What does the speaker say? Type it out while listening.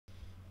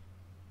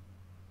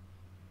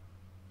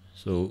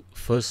So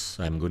first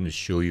I'm going to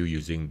show you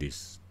using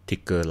these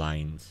thicker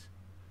lines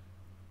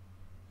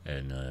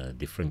and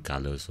different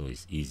colors so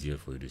it's easier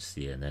for you to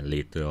see, and then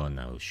later on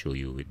I'll show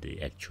you with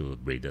the actual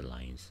braided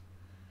lines.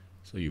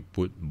 So you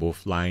put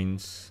both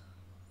lines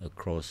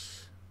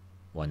across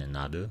one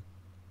another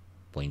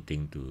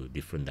pointing to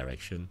different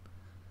direction,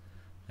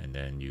 and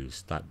then you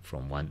start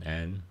from one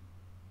end,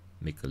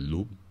 make a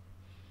loop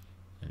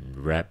and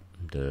wrap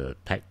the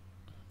tack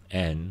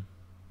end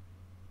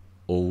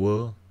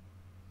over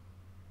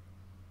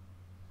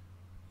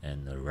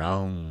and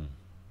around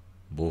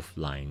both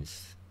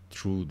lines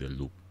through the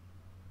loop.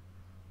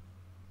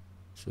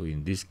 So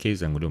in this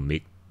case I'm going to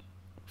make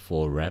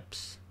 4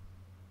 wraps.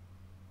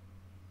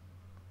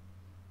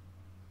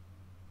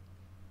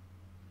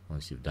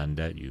 Once you've done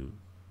that, you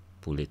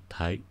pull it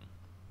tight,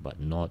 but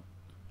not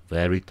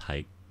very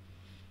tight,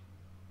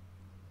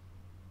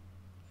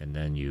 and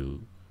then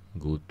you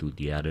go to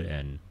the other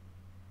end.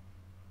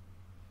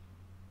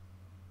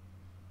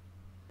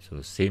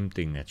 So same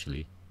thing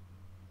actually,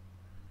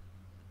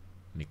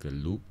 make a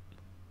loop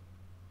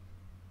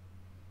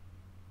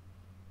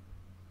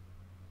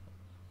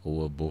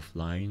over both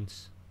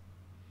lines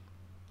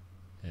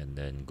and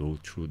then go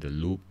through the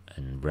loop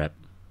and wrap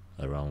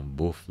around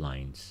both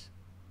lines.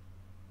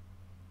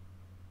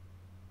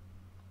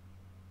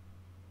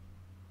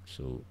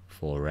 So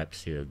 4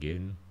 wraps here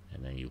again,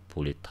 and then you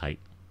pull it tight.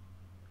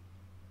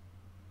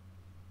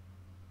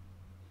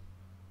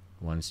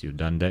 Once you've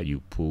done that, you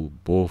pull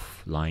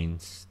both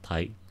lines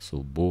tight so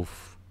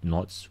both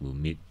knots will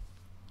meet.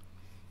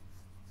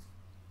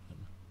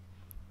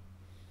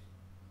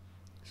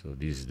 So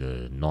this is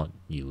the knot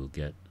you will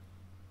get.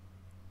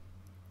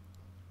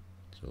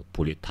 So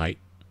pull it tight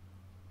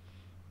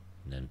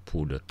and then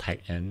pull the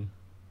tack end,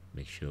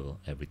 make sure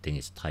everything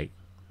is tight.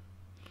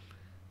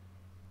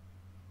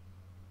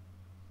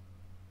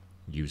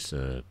 Use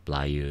a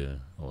plier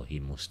or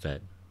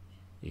hemostat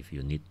if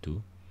you need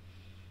to.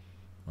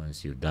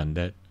 Once you've done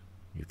that,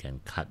 you can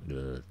cut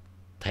the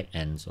tack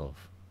ends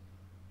off.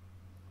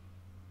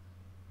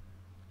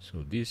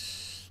 So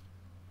this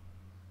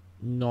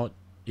knot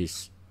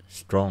is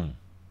strong.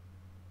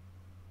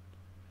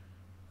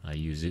 I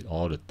use it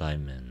all the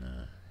time and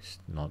it's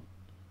not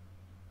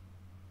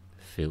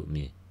failed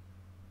me.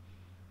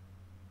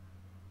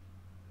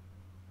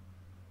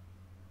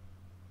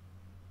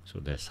 So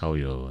that's how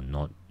your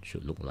knot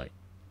should look like.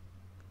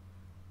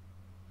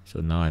 So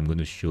now I'm going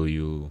to show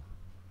you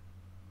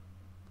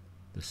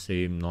the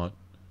same knot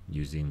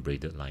using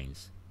braided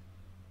lines.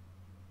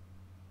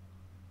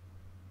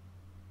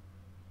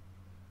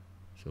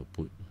 So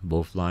put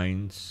both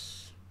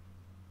lines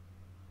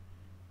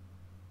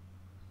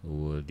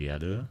over the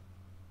other,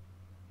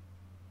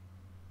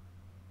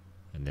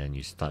 and then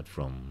you start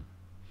from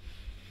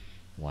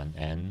one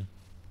end,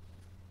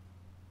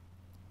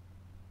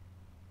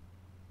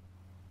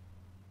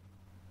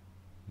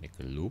 make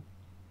a loop.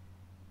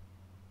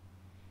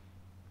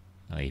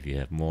 Now if you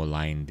have more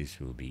line, this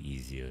will be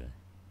easier.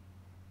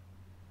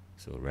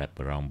 So wrap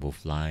around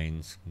both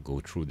lines, go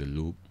through the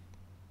loop,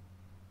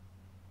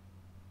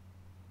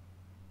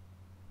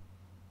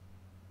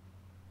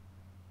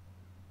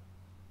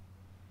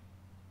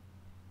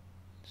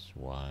 it's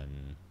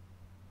 1,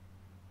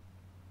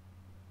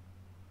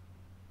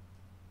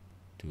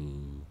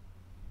 2,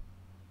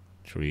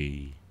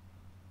 3,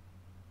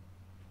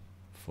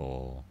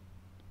 4,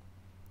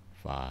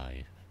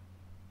 5,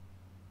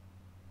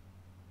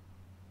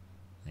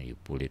 and you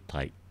pull it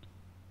tight.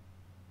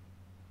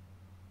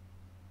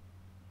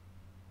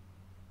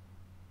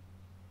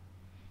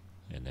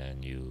 And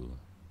then you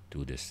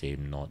do the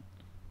same knot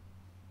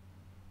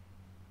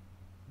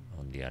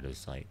on the other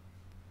side.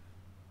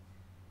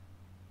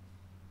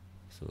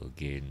 So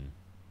again,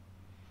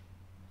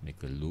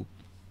 make a loop.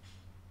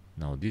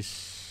 Now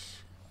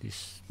this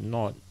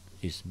knot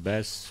is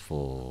best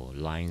for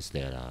lines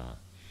that are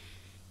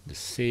the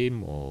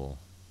same or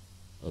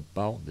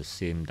about the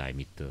same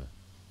diameter.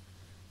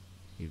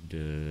 If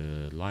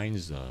the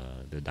lines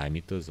are, the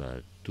diameters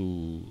are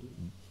too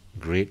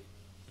great,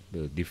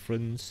 the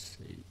difference,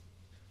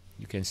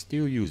 you can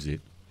still use it,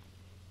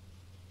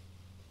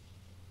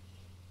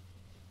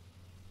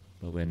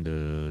 but when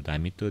the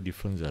diameter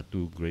difference are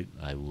too great,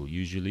 I will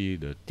usually,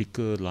 the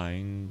thicker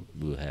line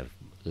will have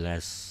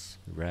less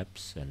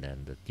wraps and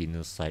then the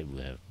thinner side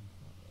will have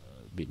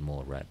a bit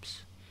more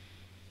wraps.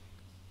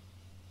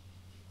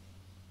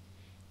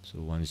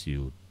 So once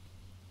you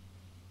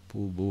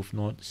pull both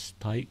knots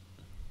tight,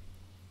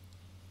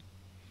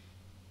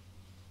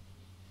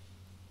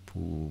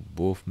 pull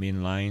both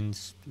main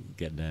lines to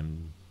get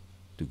them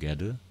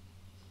together.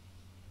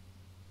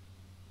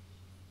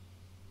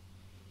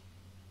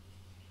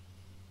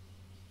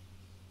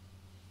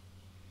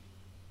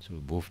 So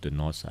both the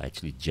knots are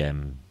actually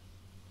jammed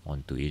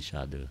onto each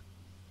other.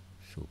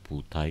 So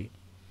pull tight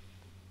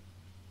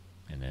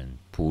and then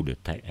pull the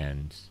tack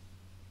ends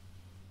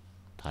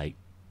tight,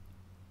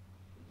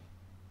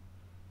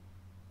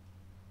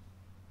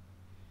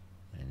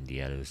 and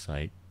the other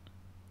side.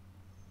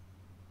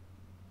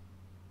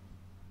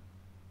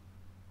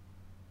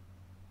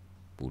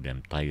 pull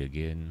them tight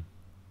again,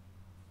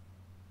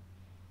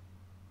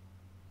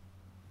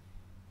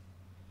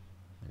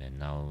 and then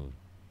now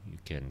you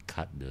can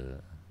cut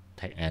the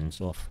tight ends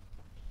off.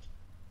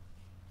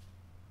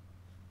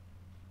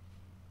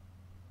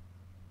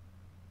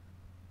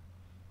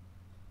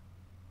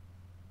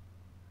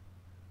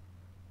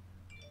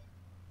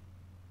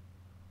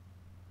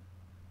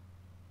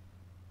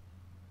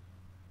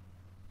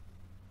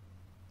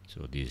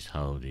 So this is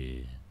how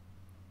the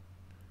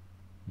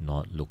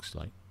knot looks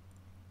like.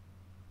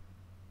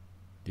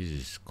 This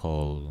is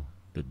called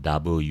the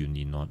double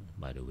uni knot,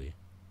 by the way.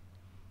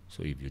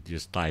 So if you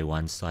just tie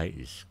one side,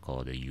 it's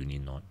called a uni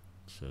knot.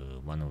 So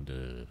one of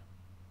the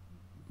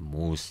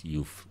most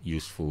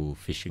useful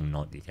fishing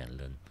knot you can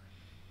learn.